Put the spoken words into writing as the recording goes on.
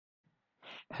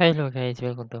Hello guys,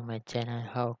 welcome to my channel.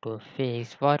 How to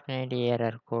fix Fortnite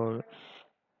error code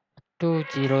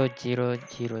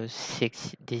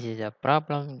 20006. This is a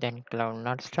problem. Then cloud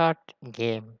not start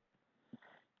game.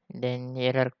 Then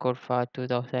error code for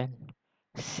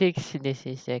 2006. This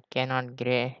is a cannot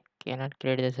create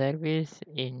the service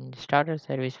in starter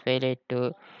service failure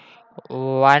to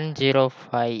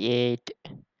 1058.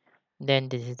 Then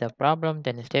this is the problem.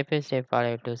 Then step by step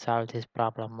follow to solve this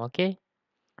problem. Okay.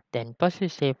 Then first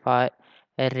step for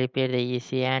repair the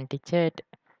EasyAntiCheat.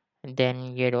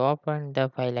 Then you open the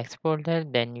file exporter.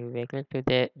 Then you will click to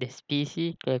this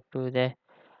PC. Click to the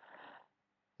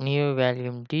new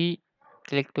volume D.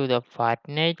 Click to the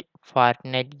Fortnite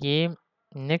game.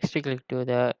 Next click to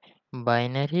the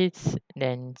binaries.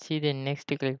 Then see the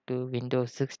next click to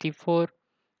Windows 64.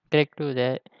 Click to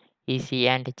the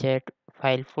EasyAntiCheat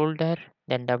file folder.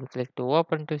 Then double click to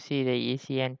open to see the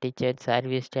EasyAntiCheat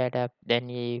service data. Then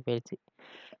you will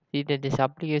see that this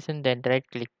application. Then right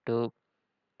click to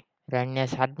run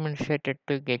as administrator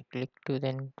to get click to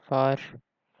then for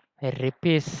a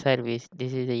repair service.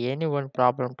 This is the any one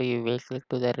problem to you will click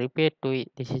to the repair to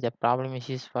it. This is the problem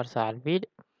issues for solve it,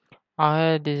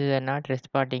 or this is a not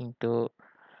responding to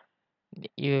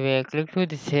you will click to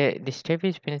this step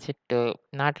is finished to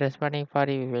not responding for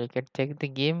you will get check the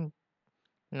game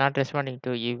not responding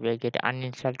to you will get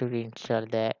uninstall to reinstall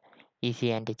the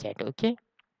easy anti chat. Okay,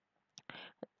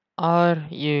 or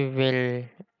you will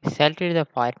select the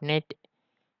Fortnite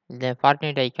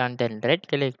icon, then right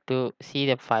click to see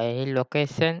the file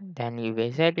location, then you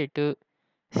will set it to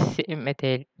same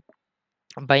method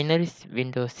binaries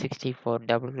Windows 64.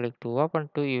 Double click to open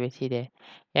to you will see the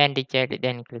anti chat,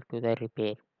 then click to the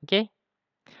repair. Okay,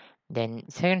 then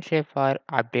second step for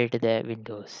update the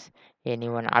Windows.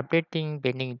 Anyone updating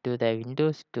bending to the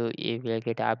Windows to you will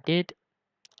get update.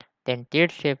 Then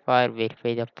third step for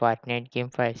verify the Fortnite game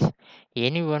files.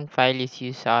 Any one file is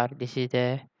used or this is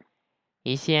the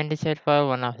easy and set for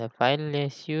one of the file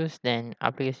is used, then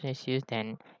application is used,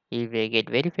 then you will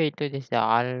get verified to this the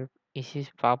all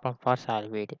issues problem for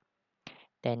solved.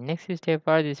 Then next step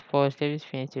for this four step is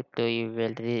finished to you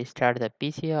will restart the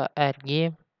PC or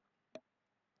game.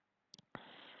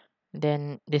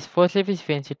 Then this fourth step is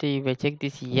finished you will check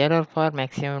this error for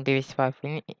maximum device for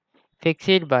fix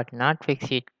it but not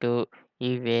fix it to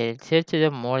you will search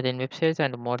the more than websites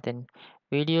and more than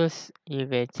videos. You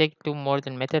will check to more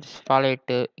than methods follow it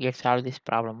to get solve this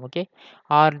problem. Okay,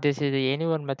 or this is any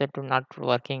one method to not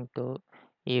working to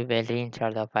you will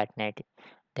reinstall the Fortnite.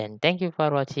 Then thank you for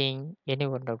watching.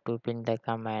 Anyone have to pin the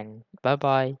comment. Bye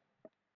bye.